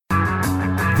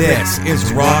This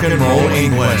is Rock and Roll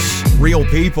English. Real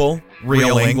people,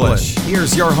 real English.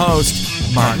 Here's your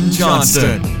host, Martin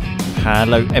Johnston.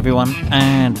 Hello everyone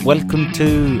and welcome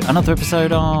to another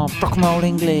episode of Rock and Roll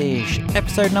English.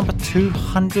 Episode number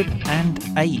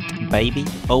 208, baby.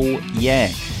 Oh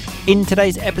yeah. In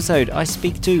today's episode I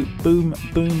speak to Boom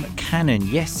Boom Cannon.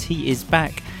 Yes, he is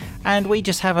back. And we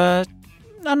just have a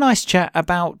nice chat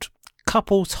about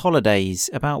couples holidays,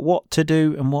 about what to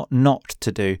do and what not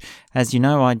to do. As you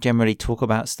know, I generally talk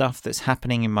about stuff that's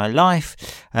happening in my life.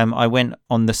 I went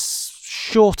on the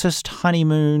shortest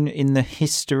honeymoon in the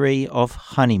history of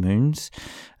honeymoons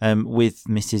with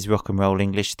Mrs. Rock and Roll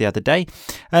English the other day,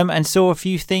 and saw a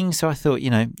few things, so I thought,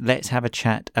 let's have a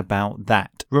chat about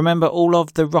that. Remember, all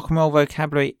of the rock and roll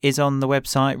vocabulary is on the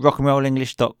website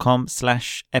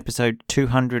rockandrollenglish.com/episode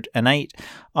 208.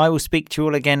 I will speak to you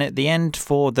all again at the end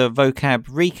for the vocab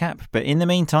recap, but in the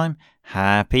meantime,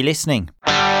 happy listening.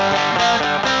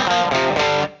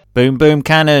 Boom Boom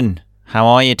Cannon, how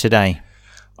are you today?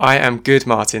 I am good,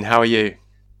 Martin. How are you?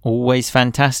 Always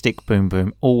fantastic, Boom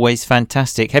Boom. Always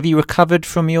fantastic. Have you recovered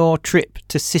from your trip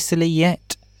to Sicily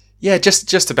yet? Yeah,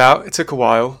 just about. It took a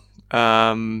while.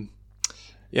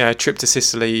 Trip to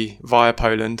Sicily via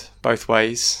Poland, both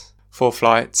ways. 4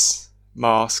 flights,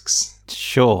 masks.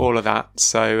 Sure. All of that.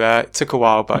 So it took a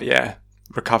while, but yeah,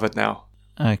 recovered now.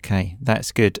 Okay,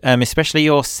 that's good. Especially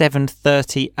your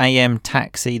 7:30 a.m.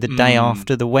 taxi the day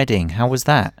after the wedding. How was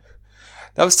that?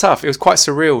 That was tough. It was quite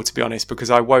surreal, to be honest, because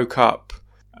I woke up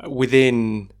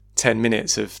within 10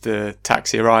 minutes of the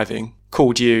taxi arriving,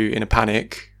 called you in a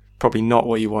panic, probably not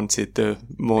what you wanted the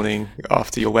morning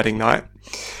after your wedding night.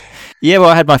 Yeah, well,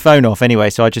 I had my phone off anyway,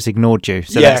 so I just ignored you,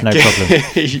 so that's no problem.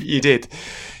 You did.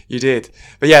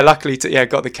 But yeah, luckily,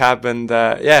 got the cab and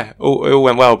it all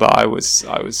went well, but I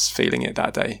was feeling it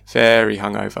that day, very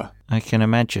hungover. I can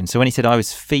imagine. So when he said I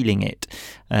was feeling it,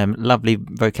 lovely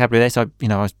vocabulary there. So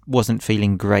I wasn't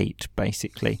feeling great,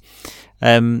 basically.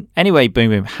 Anyway, Boom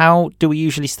Boom, how do we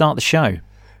usually start the show?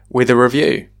 With a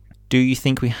review. Do you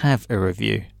think we have a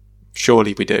review?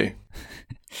 Surely we do.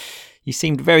 You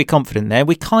seemed very confident there.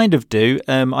 We kind of do.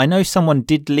 I know someone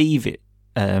did leave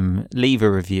a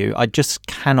review. I just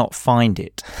cannot find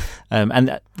it.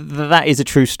 And that is a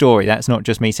true story. That's not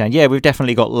just me saying, yeah, we've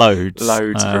definitely got loads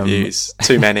of reviews.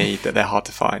 Too many that they're hard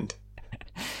to find.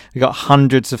 We've got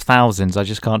hundreds of thousands. I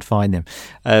just can't find them.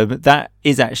 That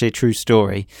is actually a true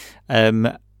story.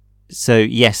 So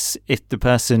yes, if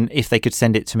they could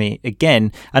send it to me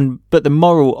again, but the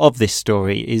moral of this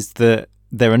story is that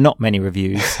there are not many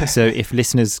reviews. So if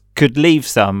listeners could leave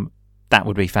some, that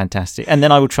would be fantastic. And then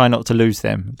I will try not to lose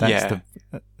them.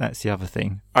 That's the other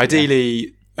thing.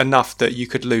 Ideally, enough that you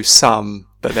could lose some,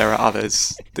 but there are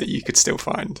others that you could still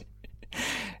find.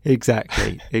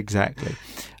 Exactly.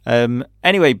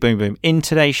 Anyway, Boom Boom, in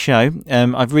today's show,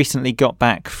 I've recently got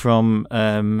back from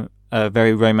a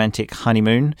very romantic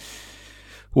honeymoon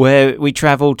where we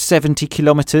travelled 70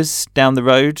 kilometres down the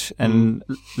road, and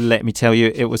let me tell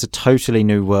you, it was a totally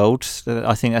new world.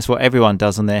 I think that's what everyone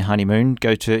does on their honeymoon,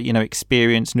 go to,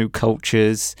 experience new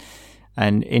cultures,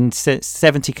 and in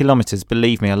 70 kilometres,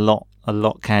 believe me, a lot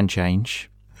can change.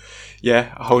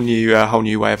 Yeah, a whole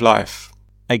new way of life.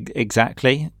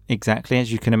 Exactly,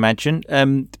 as you can imagine.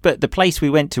 But the place we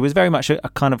went to was very much a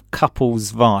kind of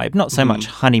couples vibe. Not so much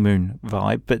honeymoon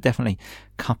vibe, but definitely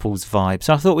couples vibe.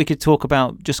 So I thought we could talk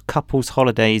about just couples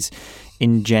holidays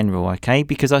in general, okay?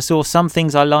 Because I saw some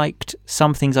things I liked,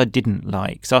 some things I didn't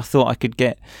like. So I thought I could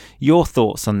get your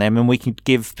thoughts on them and we could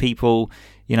give people,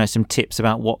 some tips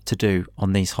about what to do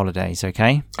on these holidays,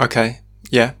 okay? Okay,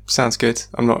 yeah, sounds good.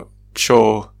 I'm not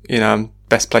sure, I'm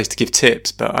best place to give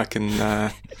tips, but I can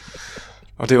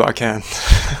I'll do what I can.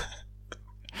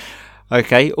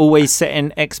 Okay, always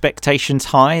setting expectations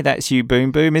high. That's you,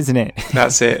 Boom Boom, isn't it?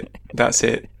 That's it.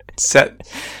 Set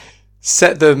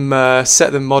them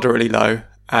moderately low,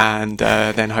 and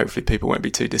then hopefully people won't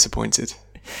be too disappointed.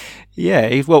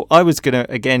 Yeah, well, I was going to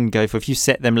again go for, if you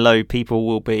set them low, people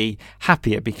will be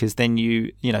happier because then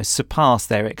you surpass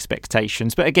their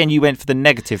expectations. But again, you went for the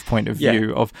negative point of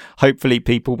view of hopefully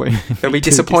people they'll be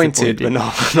disappointed, but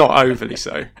not overly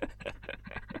so.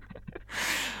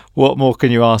 What more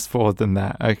can you ask for than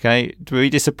that? Okay, to be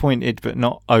disappointed, but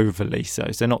not overly so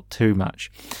not too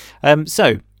much.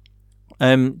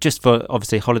 Just for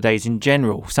obviously holidays in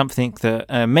general, something that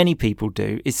many people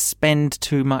do is spend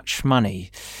too much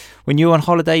money. When you're on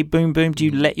holiday, Boom Boom, do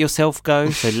you let yourself go?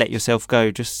 So let yourself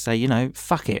go. Just say,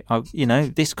 fuck it.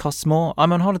 This costs more.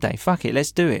 I'm on holiday. Fuck it.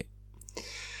 Let's do it.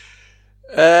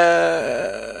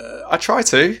 I try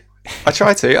to. I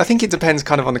think it depends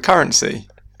kind of on the currency.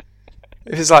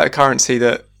 If it's like a currency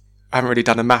that I haven't really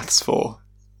done the maths for,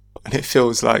 and it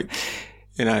feels like,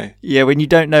 Yeah, when you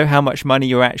don't know how much money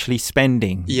you're actually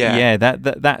spending. Yeah.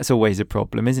 That's always a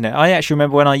problem, isn't it? I actually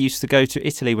remember when I used to go to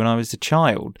Italy when I was a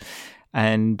child,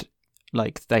 and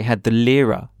like they had the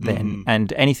lira then,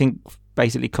 and anything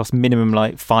basically cost minimum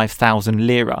like 5,000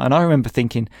 lira. And I remember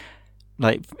thinking,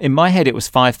 like, in my head it was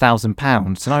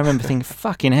 £5,000, and I remember thinking,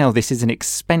 fucking hell, this is an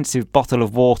expensive bottle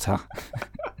of water.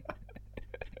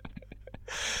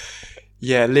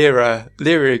 Yeah, lira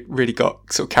really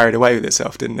got sort of carried away with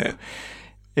itself, didn't it?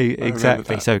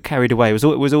 Exactly. So carried away. It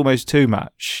was almost too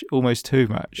much.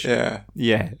 Yeah.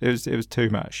 Yeah, it was too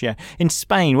much. Yeah. In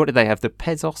Spain, what did they have? The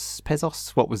pesos.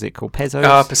 What was it called? Pesos.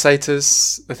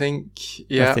 Pesetas, I think.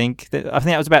 Yeah. I think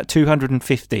that was about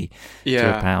 250 to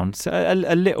Yeah. a pound. So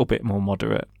a little bit more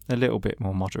moderate.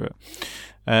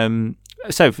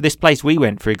 So for this place we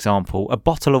went, for example, a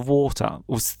bottle of water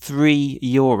was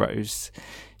 €3.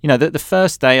 The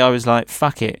first day I was like,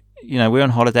 fuck it. We're on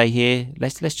holiday here.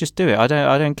 Let's just do it. I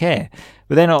don't care.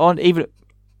 But then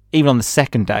even on the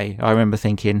second day, I remember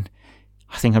thinking,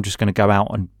 I think I'm just going to go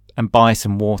out and buy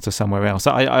some water somewhere else.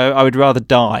 I would rather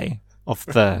die of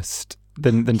thirst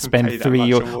than spend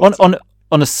 €3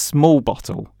 on a small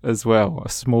bottle as well. A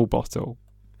small bottle.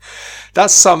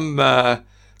 That's some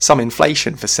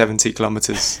inflation for 70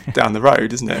 kilometres down the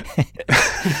road, isn't it?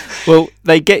 Well,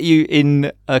 they get you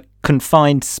in a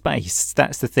confined space.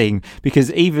 That's the thing,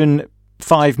 because even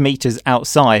 5 meters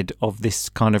outside of this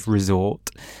kind of resort,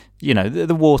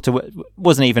 the water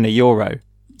wasn't even €1.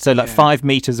 So like 5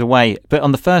 meters away. But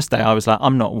on the first day, I was like,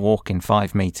 I'm not walking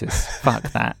 5 meters.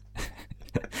 Fuck that.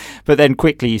 But then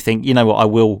quickly you think, you know what? I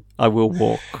will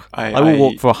walk. I will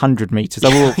walk for 100 meters.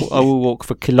 I will walk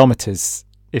for kilometers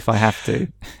if I have to.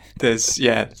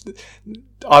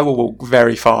 I will walk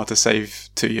very far to save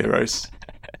 €2.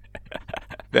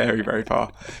 Very, very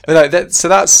far. But no,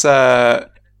 that's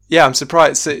I'm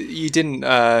surprised that you didn't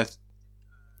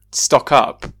stock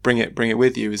up, bring it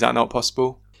with you. Is that not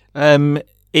possible?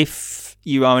 If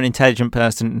you are an intelligent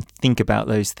person and think about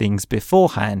those things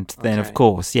beforehand, then of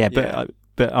course,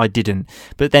 but I didn't.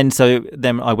 But then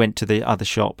I went to the other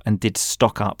shop and did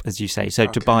stock up, as you say,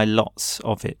 to buy lots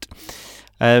of it.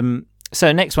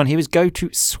 So next one here is go to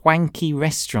swanky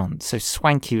restaurants. So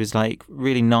swanky was like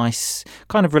really nice,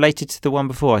 kind of related to the one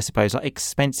before, I suppose, like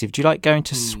expensive. Do you like going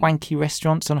to swanky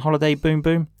restaurants on holiday, Boom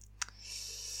Boom?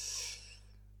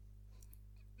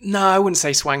 No, I wouldn't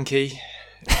say swanky.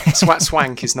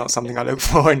 Swank is not something I look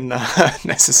for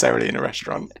necessarily in a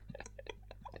restaurant.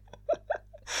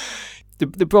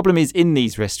 The problem is in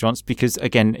these restaurants, because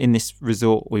again, in this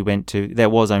resort we went to, there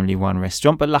was only one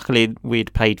restaurant, but luckily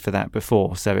we'd paid for that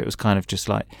before, so it was kind of just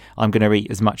like, I'm going to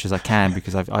eat as much as I can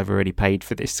because I've already paid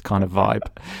for this kind of vibe.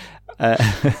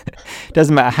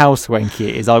 Doesn't matter how swanky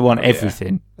it is, I want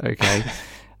everything. Okay.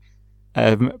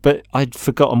 But I'd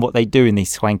forgotten what they do in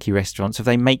these swanky restaurants. If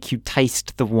they make you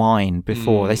taste the wine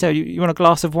before, they say, you want a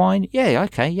glass of wine? Yeah,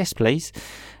 okay, yes please.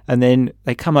 And then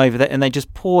they come over there and they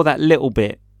just pour that little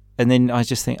bit. And then I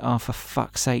just think, oh, for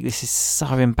fuck's sake, this is so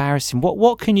embarrassing.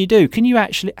 What can you do? Can you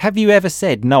actually, have you ever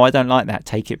said, no, I don't like that,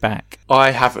 take it back?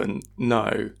 I haven't,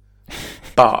 no.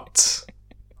 But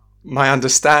my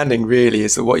understanding really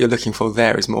is that what you're looking for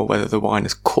there is more whether the wine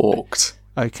is corked.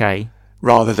 Okay.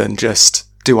 Rather than just,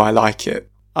 do I like it?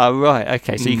 Oh, right,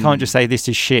 okay. So you can't just say, this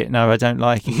is shit, no, I don't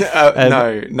like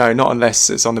it. No, not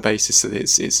unless it's on the basis that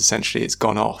it's essentially it's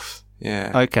gone off.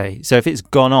 Yeah. Okay, so if it's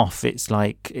gone off, it's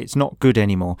like it's not good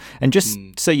anymore. And just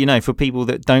so you know, for people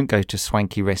that don't go to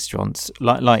swanky restaurants,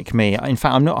 like me, in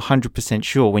fact, I'm not 100%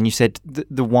 sure. When you said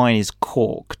the wine is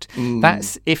corked,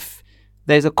 that's if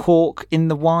there's a cork in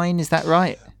the wine. Is that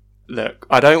right? Look,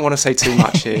 I don't want to say too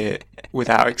much here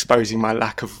without exposing my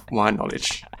lack of wine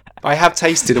knowledge. I have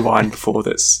tasted a wine before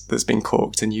that's been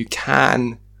corked, and you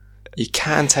can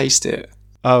taste it.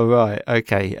 Oh right,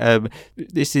 okay.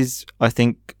 This is, I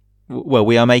think. Well,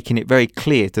 we are making it very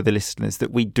clear to the listeners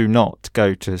that we do not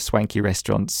go to swanky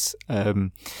restaurants.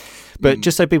 But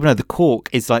just so people know, the cork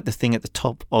is like the thing at the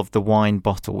top of the wine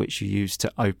bottle, which you use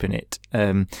to open it.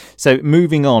 So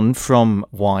moving on from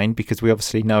wine, because we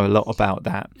obviously know a lot about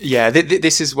that. Yeah,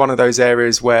 this is one of those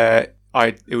areas where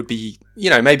it would be,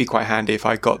 maybe quite handy if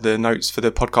I got the notes for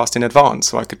the podcast in advance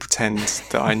so I could pretend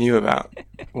that I knew about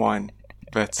wine.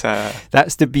 But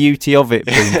that's the beauty of it,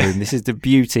 Boom Boom. This is the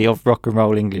beauty of rock and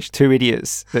roll English. Two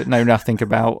idiots that know nothing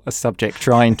about a subject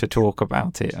trying to talk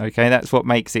about it. Okay, that's what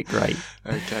makes it great.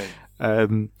 Okay.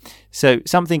 So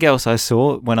something else I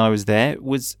saw when I was there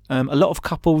was a lot of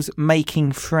couples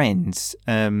making friends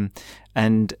and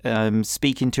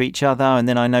speaking to each other. And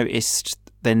then I noticed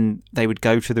then they would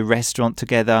go to the restaurant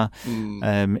together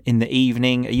in the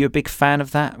evening. Are you a big fan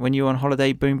of that when you're on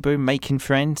holiday, Boom Boom, making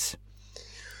friends?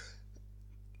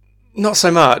 Not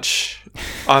so much.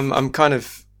 I'm kind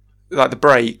of like the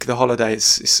break, the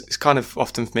holidays. It's kind of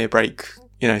often for me a break,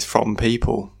 from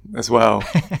people as well.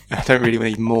 I don't really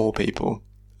need more people.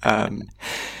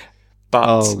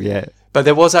 But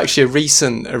there was actually a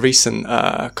recent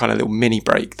kind of little mini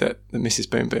break that Mrs.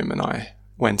 Boom Boom and I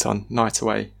went on, night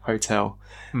away hotel,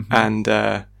 and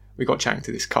we got chatting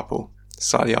to this couple,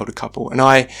 slightly older couple, and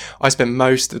I spent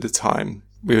most of the time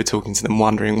we were talking to them,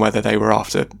 wondering whether they were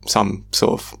after some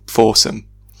sort of foursome.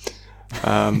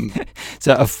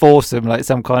 So a foursome, like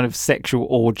some kind of sexual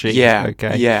orgy. Yeah.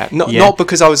 Okay. Yeah. Not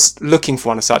because I was looking for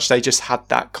one as such. They just had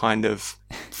that kind of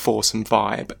foursome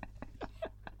vibe.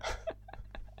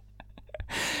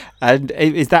 And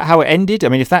is that how it ended? I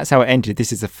mean, if that's how it ended,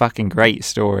 this is a fucking great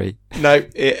story. No,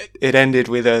 it ended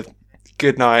with a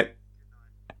good night.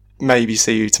 Maybe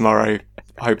see you tomorrow.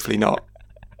 Hopefully not.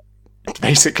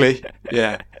 Basically,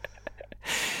 yeah.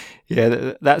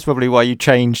 Yeah, that's probably why you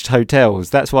changed hotels.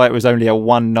 That's why it was only a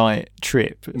one-night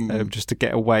trip, just to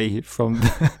get away from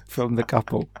the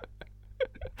couple.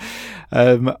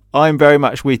 I'm very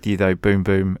much with you, though, Boom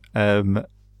Boom.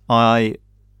 I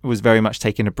was very much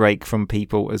taking a break from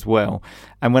people as well.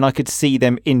 And when I could see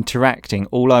them interacting,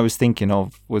 all I was thinking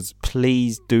of was,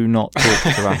 please do not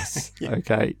talk to us,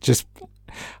 okay?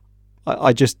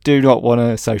 I just do not want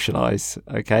to socialise,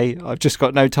 okay? I've just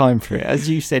got no time for it. As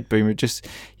you said, Boomer,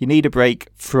 you need a break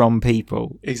from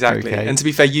people. Exactly. Okay? And to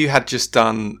be fair, you had just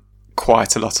done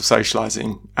quite a lot of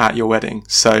socialising at your wedding,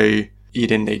 so you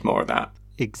didn't need more of that.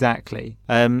 Exactly.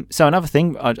 So another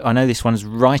thing, I know this one's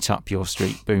right up your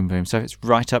street, Boom Boom. So if it's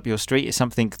right up your street, it's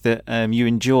something that you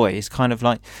enjoy. It's kind of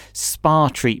like spa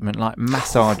treatment, like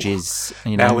massages.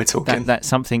 Now we're talking. That's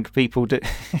something people do.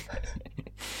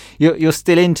 You're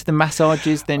still into the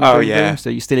massages then? Oh, Boom yeah. Boom? So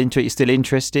you're still into it? You're still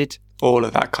interested? All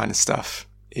of that kind of stuff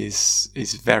is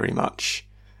very much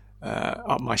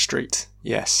up my street.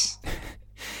 Yes.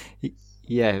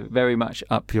 Yeah, very much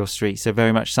up your street. So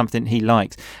very much something he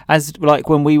likes. As like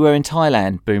when we were in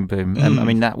Thailand, Boom Boom. I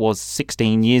mean, that was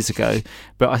 16 years ago.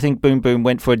 But I think Boom Boom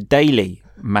went for a daily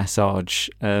massage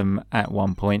at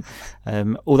one point.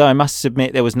 Although I must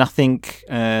admit there was nothing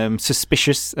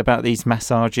suspicious about these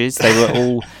massages. They were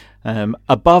all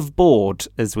above board,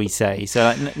 as we say. So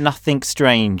like, nothing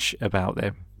strange about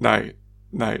them. No.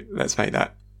 Let's make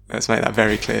that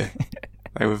very clear.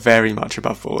 They were very much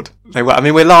above board. They were. I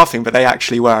mean, we're laughing, but they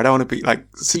actually were. I don't want to be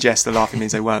suggest the laughing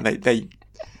means they weren't.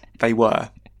 They were.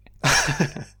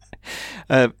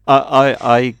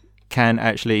 I can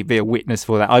actually be a witness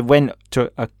for that. I went for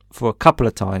a couple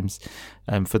of times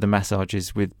for the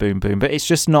massages with Boom Boom, but it's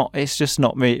just not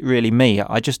really me.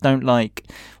 I just don't like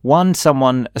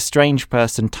a strange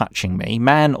person touching me,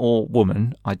 man or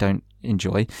woman. I don't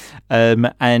enjoy,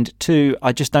 and two,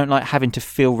 I just don't like having to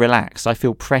feel relaxed. I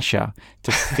feel pressure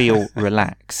to feel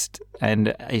relaxed,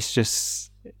 and it's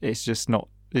just not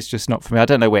for me. I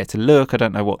don't know where to look. I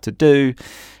don't know what to do.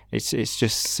 It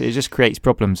just creates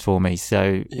problems for me.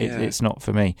 So it's not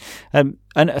for me. And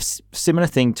a similar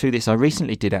thing to this, I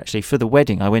recently did actually for the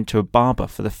wedding. I went to a barber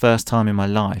for the first time in my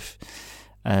life.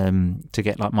 To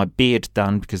get like my beard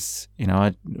done because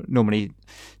I normally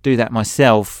do that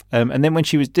myself, and then when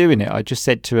she was doing it, I just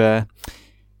said to her,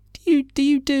 "Do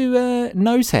you do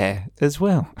nose hair as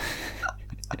well?"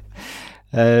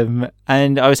 And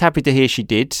I was happy to hear she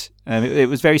did. It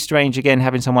was very strange again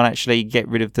having someone actually get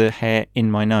rid of the hair in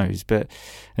my nose, but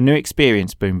a new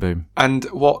experience, Boom Boom. And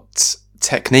what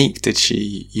technique did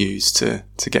she use to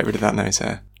get rid of that nose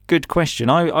hair? Good question.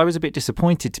 I was a bit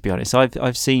disappointed, to be honest.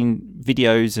 I've seen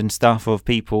videos and stuff of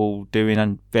people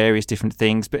doing various different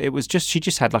things, but it was she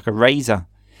just had like a razor.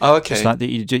 Oh, okay. Just like that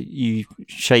you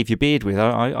shave your beard with.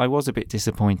 I was a bit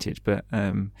disappointed, but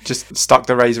just stuck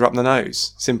the razor up the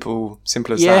nose. Simple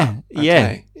as that.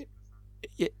 Okay.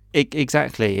 Yeah.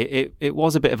 Exactly. It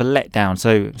was a bit of a letdown.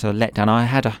 So a letdown. I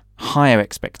had higher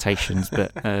expectations,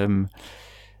 but.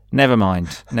 Never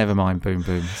mind, Boom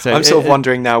Boom. So I'm sort of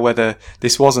wondering now whether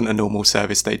this wasn't a normal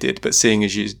service they did, but seeing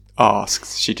as you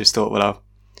asked, she just thought, well,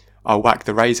 I'll whack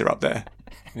the razor up there.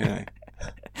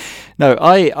 No,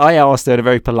 I asked her in a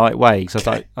very polite way.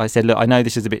 So I said, look, I know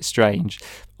this is a bit strange.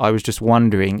 I was just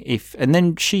wondering if... And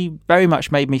then she very much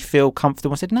made me feel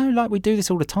comfortable. I said, no, we do this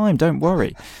all the time, don't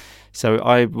worry. So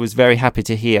I was very happy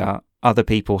to hear other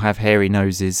people have hairy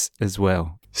noses as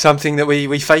well. Something that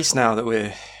we face now that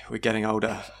we're getting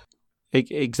older.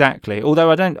 Exactly.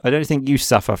 Although I don't think you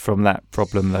suffer from that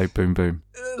problem though, Boom Boom.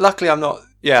 Luckily, I'm not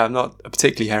a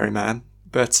particularly hairy man,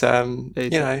 but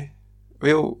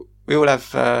we we all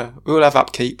have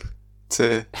upkeep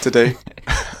to do.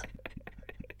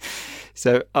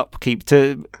 So upkeep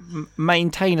to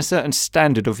maintain a certain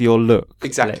standard of your look,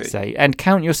 Exactly. let's say, and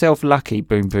count yourself lucky,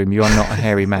 Boom Boom. You are not a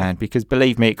hairy man, because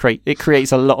believe me, it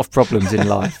creates a lot of problems in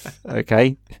life.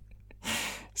 Okay,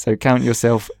 so count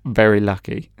yourself very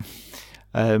lucky.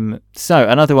 So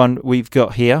another one we've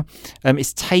got here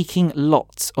is taking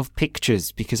lots of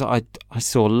pictures, because I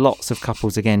saw lots of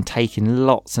couples again taking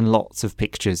lots and lots of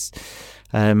pictures.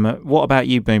 What about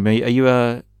you, Boom Boom?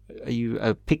 Are you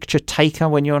a picture taker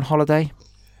when you're on holiday?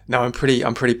 No, I'm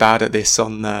pretty bad at this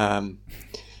on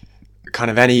kind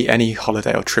of any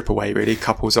holiday or trip away, really,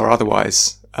 couples or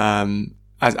otherwise.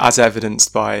 As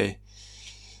evidenced by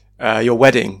your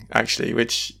wedding, actually,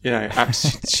 which I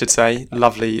should say,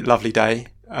 lovely day.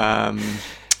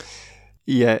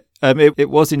 Yeah, it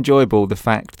was enjoyable, the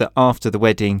fact that after the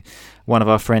wedding, one of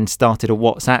our friends started a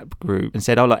WhatsApp group and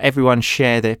said, "Oh, look, everyone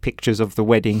share their pictures of the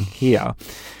wedding here."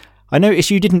 I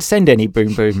noticed you didn't send any,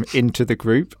 Boom Boom, into the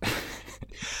group.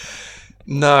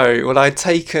 No, well, I'd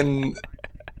taken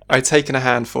a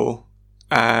handful,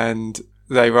 and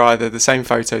they were either the same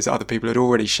photos that other people had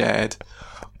already shared,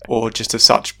 or just of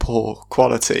such poor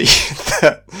quality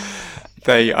that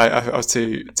I was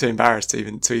too embarrassed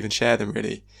to even share them,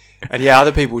 really. And yeah,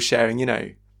 other people sharing,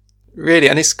 really,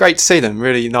 and it's great to see them.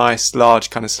 Really nice, large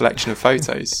kind of selection of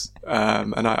photos,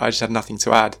 and I just had nothing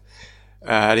to add.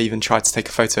 I even tried to take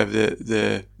a photo of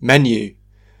the menu,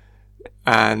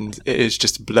 and it is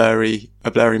just a blurry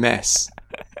mess.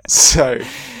 So,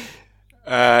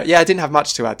 I didn't have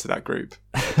much to add to that group,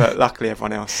 but luckily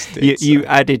everyone else did. You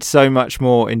added so much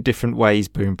more in different ways,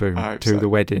 Boom Boom, to the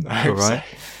wedding. All right.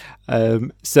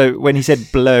 So when he said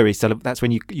blurry, so that's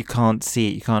when you can't see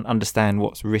it, you can't understand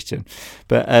what's written.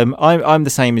 But I'm the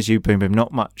same as you, Boom Boom,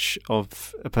 not much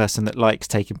of a person that likes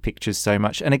taking pictures so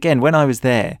much. And again, when I was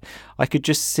there, I could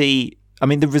just see, I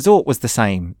mean, the resort was the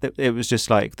same. It was just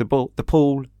like the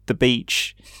pool, the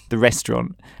beach, the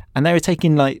restaurant, and they were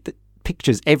taking like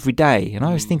pictures every day. And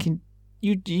I was thinking,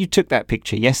 you took that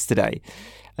picture yesterday.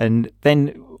 And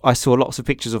then I saw lots of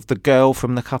pictures of the girl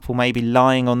from the couple maybe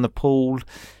lying on the pool,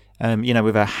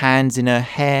 with her hands in her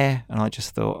hair, and I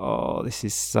just thought, oh, this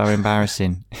is so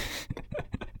embarrassing.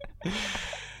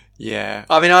 Yeah,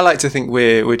 I mean, I like to think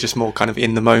we're just more kind of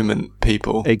in the moment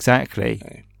people.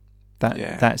 Exactly.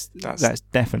 That's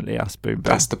definitely us, Boom Boom.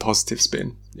 That's the positive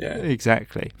spin. Yeah,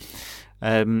 exactly.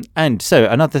 And so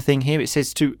another thing here, it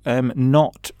says to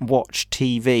not watch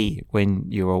TV when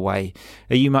you're away.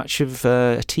 Are you much of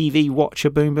a TV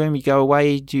watcher, Boom Boom? You go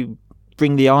away, do you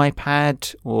bring the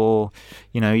iPad, or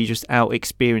you're just out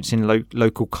experiencing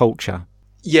local culture?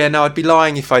 Yeah, no, I'd be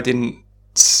lying if I didn't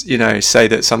say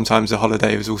that sometimes a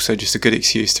holiday was also just a good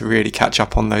excuse to really catch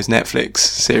up on those Netflix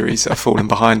series that I've fallen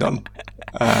behind on.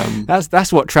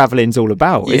 That's what travelling's all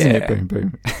about, isn't it, Boom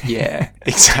Boom? Yeah,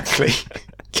 exactly.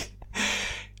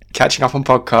 Catching up on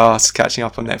podcasts, catching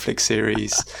up on Netflix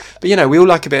series. But we all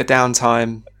like a bit of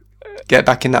downtime, get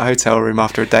back in that hotel room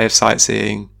after a day of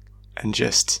sightseeing and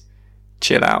just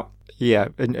chill out. Yeah,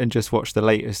 and just watch the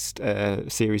latest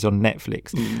series on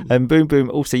Netflix. Boom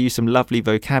Boom also used some lovely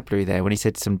vocabulary there when he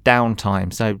said some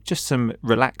downtime, so just some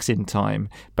relaxing time,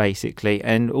 basically.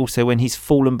 And also when he's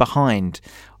fallen behind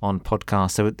on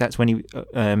podcasts, so that's when he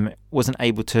wasn't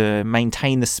able to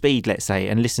maintain the speed, let's say,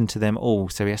 and listen to them all,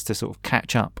 so he has to sort of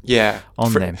catch up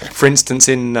on them. For instance,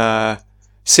 in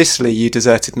Sicily, you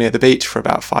deserted me at the beach for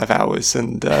about 5 hours,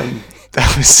 and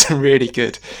that was some really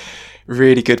good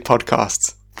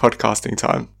podcasting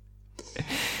time.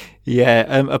 Yeah,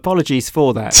 apologies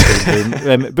for that,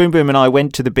 Boom Boom. Boom Boom and I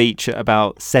went to the beach at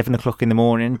about 7 o'clock in the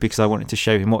morning because I wanted to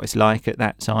show him what it's like at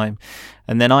that time.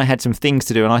 And then I had some things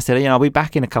to do, and I said, I'll be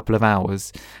back in a couple of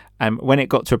hours. When it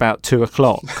got to about 2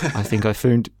 o'clock, I think I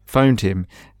phoned him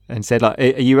and said, like,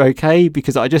 are you okay?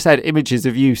 Because I just had images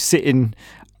of you sitting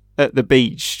at the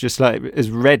beach, just like as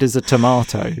red as a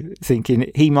tomato,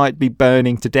 thinking he might be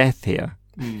burning to death here.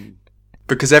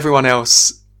 Because everyone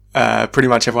else, pretty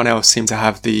much everyone else seemed to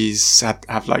have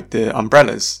have like the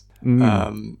umbrellas,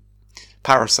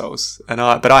 parasols,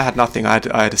 but I had nothing. I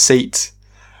had a seat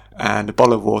and a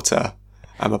bottle of water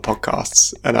and my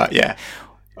podcasts, and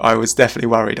I was definitely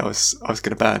worried I was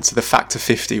going to burn. So the factor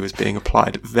 50 was being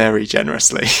applied very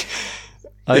generously.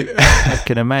 I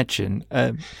can imagine.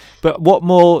 But what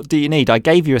more do you need? I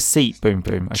gave you a seat, Boom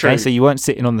Boom. Okay, True. So you weren't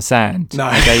sitting on the sand. No,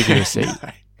 I gave you a seat.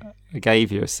 No. I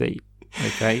gave you a seat.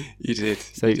 Okay, you did.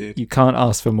 So you can't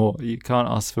ask for more. You can't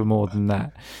ask for more than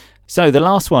that. So the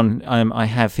last one I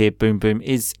have here, Boom Boom,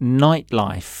 is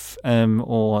nightlife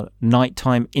or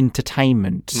nighttime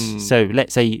entertainment. So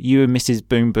let's say you and Mrs.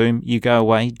 Boom Boom, you go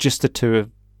away, just the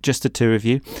two just the two of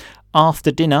you.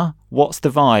 After dinner, what's the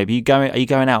vibe? Are you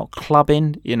going out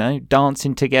clubbing,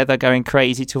 dancing together, going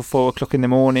crazy till 4 o'clock in the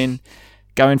morning,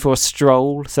 going for a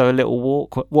stroll, so a little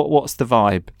walk? What's the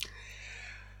vibe?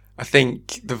 I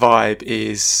think the vibe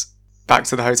is back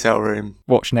to the hotel room.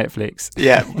 Watch Netflix.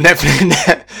 Yeah,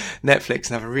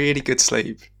 Netflix and have a really good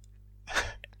sleep.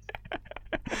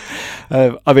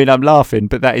 I'm laughing,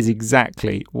 but that is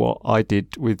exactly what I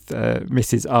did with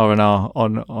Mrs. R&R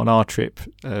on our trip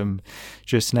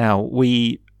just now.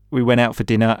 We went out for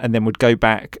dinner and then would go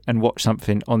back and watch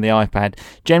something on the iPad,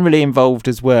 generally involved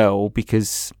as well,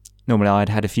 because normally I'd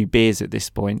had a few beers at this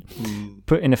point,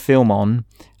 putting a film on,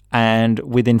 and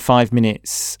within 5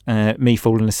 minutes, me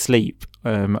falling asleep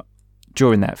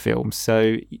during that film.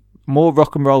 So more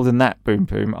rock and roll than that, Boom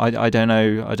Boom. I don't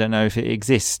know if it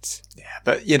exists. Yeah,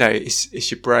 but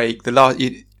it's your break. The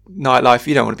nightlife.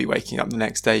 You don't want to be waking up the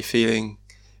next day feeling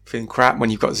crap when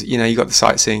you've got you got the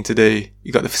sightseeing to do.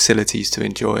 You've got the facilities to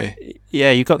enjoy.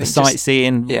 Yeah, you've got the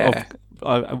sightseeing. Yeah.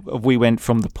 We went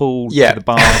from the pool to the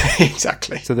bar,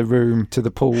 exactly, to the room, to the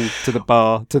pool, to the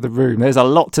bar, to the room. There's a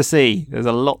lot to see.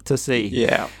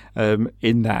 Yeah.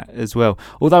 In that as well.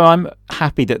 Although I'm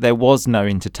happy that there was no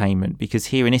entertainment, because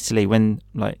here in Italy, when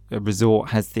like a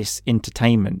resort has this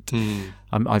entertainment,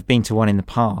 I've been to one in the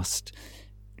past.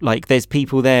 Like there's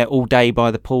people there all day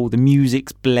by the pool. The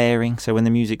music's blaring, so when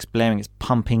the music's blaring, it's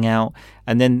pumping out,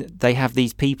 and then they have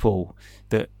these people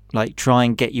that like try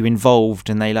and get you involved,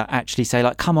 and they like actually say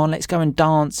like, come on, let's go and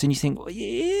dance, and you think, well,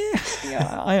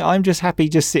 I'm just happy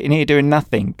just sitting here doing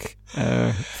nothing,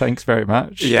 thanks very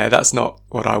much. Yeah, that's not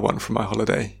what I want from my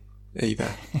holiday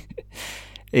either.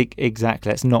 Exactly,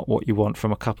 that's not what you want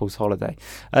from a couple's holiday.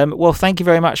 Well, thank you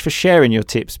very much for sharing your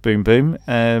tips, Boom Boom.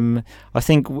 I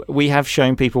think we have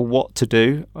shown people what to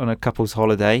do on a couple's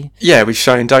holiday. Yeah, we've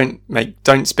shown don't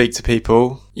speak to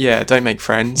people. Yeah, don't make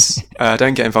friends.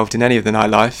 Don't get involved in any of the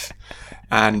nightlife,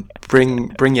 and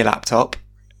bring your laptop,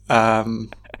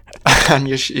 and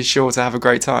you're sure to have a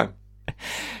great time.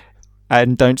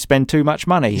 And don't spend too much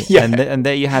money. Yeah. And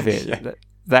there you have it. Yeah.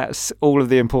 That's all of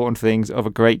the important things of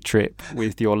a great trip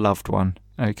with your loved one.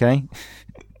 Okay.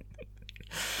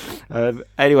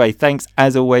 Anyway, thanks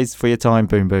as always for your time,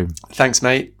 Boom Boom. Thanks,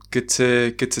 mate. Good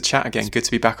to chat again. Good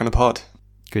to be back on the pod.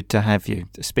 Good to have you.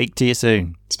 Speak to you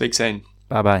soon. Speak soon.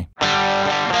 Bye-bye.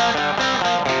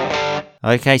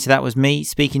 Okay, so that was me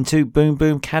speaking to Boom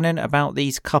Boom Cannon about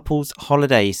these couples'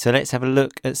 holidays. So let's have a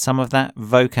look at some of that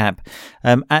vocab.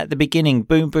 At the beginning,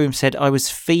 Boom Boom said, I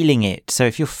was feeling it. So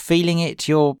if you're feeling it,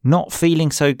 you're not feeling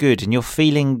so good and you're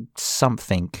feeling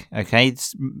something, okay?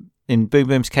 In Boom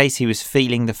Boom's case, he was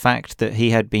feeling the fact that he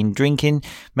had been drinking.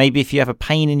 Maybe if you have a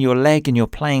pain in your leg and you're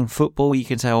playing football, you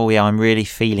can say, oh yeah, I'm really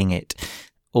feeling it.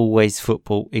 Always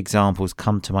football examples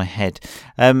come to my head.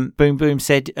 Boom Boom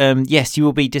said, yes, you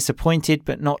will be disappointed,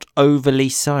 but not overly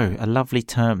so. A lovely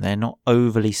term there, not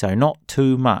overly so, not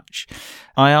too much.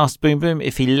 I asked Boom Boom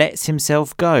if he lets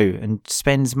himself go and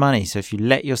spends money. So if you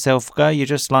let yourself go, you're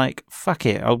just like, fuck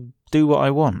it, I'll do what I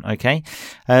want, okay?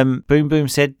 Boom Boom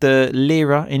said the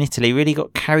lira in Italy really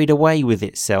got carried away with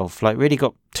itself, like really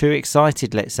got too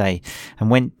excited, let's say, and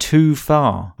went too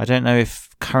far. I don't know if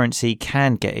currency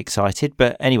can get excited,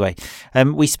 but anyway,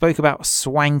 we spoke about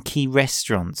swanky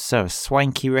restaurants. So a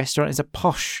swanky restaurant is a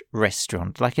posh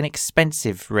restaurant, like an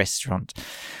expensive restaurant.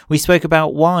 We spoke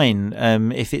about wine,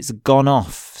 if it's gone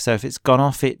off. So if it's gone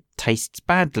off, it tastes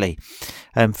badly.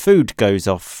 Food goes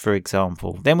off, for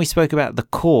example. Then we spoke about the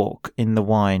cork in the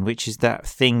wine, which is that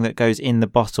thing that goes in the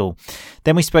bottle.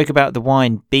 Then we spoke about the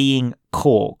wine being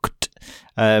corked,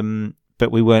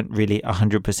 but we weren't really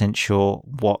 100% sure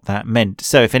what that meant.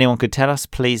 So if anyone could tell us,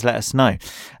 please let us know.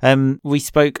 Boom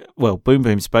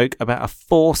Boom spoke about a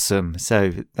foursome.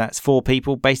 So that's 4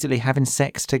 people basically having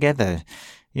sex together.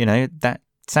 You know, that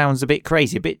sounds a bit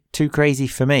crazy, a bit too crazy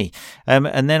for me.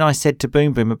 And then I said to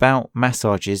Boom Boom about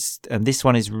massages, and this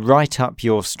one is right up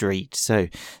your street. So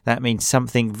that means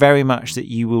something very much that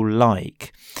you will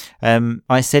like.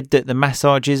 I said that the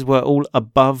massages were all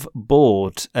above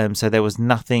board. So there was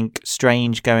nothing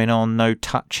strange going on, no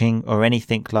touching or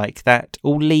anything like that.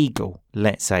 All legal,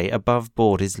 let's say. Above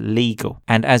board is legal.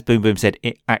 And as Boom Boom said,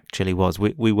 it actually was.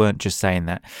 We weren't just saying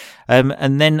that.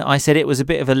 And then I said it was a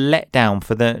bit of a letdown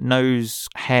for the nose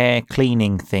hair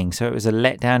cleaning thing. So it was a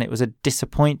letdown. It was a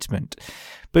disappointment.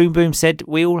 Boom Boom said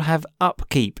we all have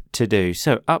upkeep to do.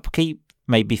 So upkeep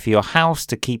maybe for your house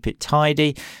to keep it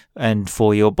tidy, and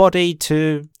for your body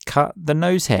to cut the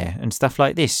nose hair and stuff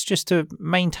like this, just to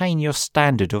maintain your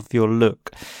standard of your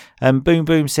look. Boom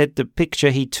Boom said the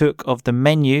picture he took of the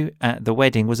menu at the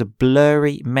wedding was a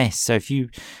blurry mess. So if you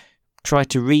try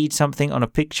to read something on a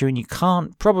picture and you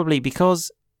can't, probably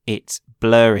because it's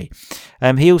blurry.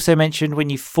 He also mentioned when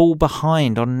you fall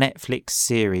behind on Netflix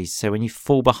series. So when you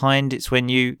fall behind, it's when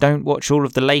you don't watch all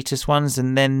of the latest ones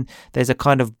and then there's a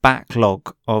kind of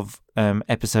backlog of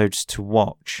episodes to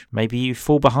watch. Maybe you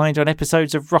fall behind on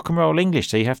episodes of Rock and Roll English,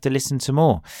 so you have to listen to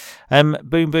more.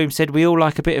 Boom Boom said we all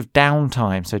like a bit of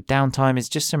downtime. So downtime is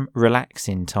just some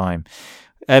relaxing time.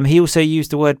 He also used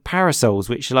the word parasols,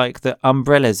 which are like the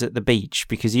umbrellas at the beach,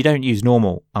 because you don't use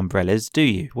normal umbrellas, do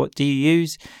you? What do you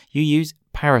use? You use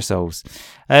parasols.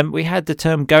 We had the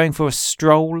term going for a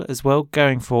stroll as well,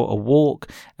 going for a walk,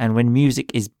 and when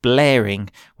music is blaring,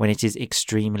 when it is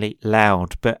extremely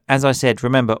loud. But as I said,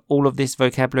 remember, all of this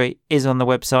vocabulary is on the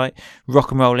website,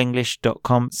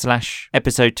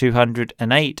 rockandrollenglish.com/episode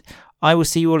 208. I will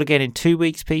see you all again in 2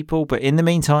 weeks, people, but in the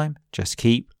meantime, just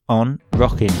keep on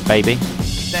rocking, baby.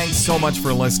 Thanks so much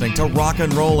for listening to Rock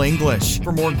and Roll English.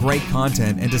 For more great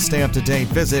content and to stay up to date,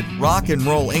 visit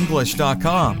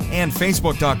rockandrollenglish.com and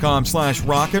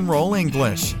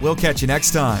facebook.com/rockandrollenglish. We'll catch you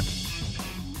next time.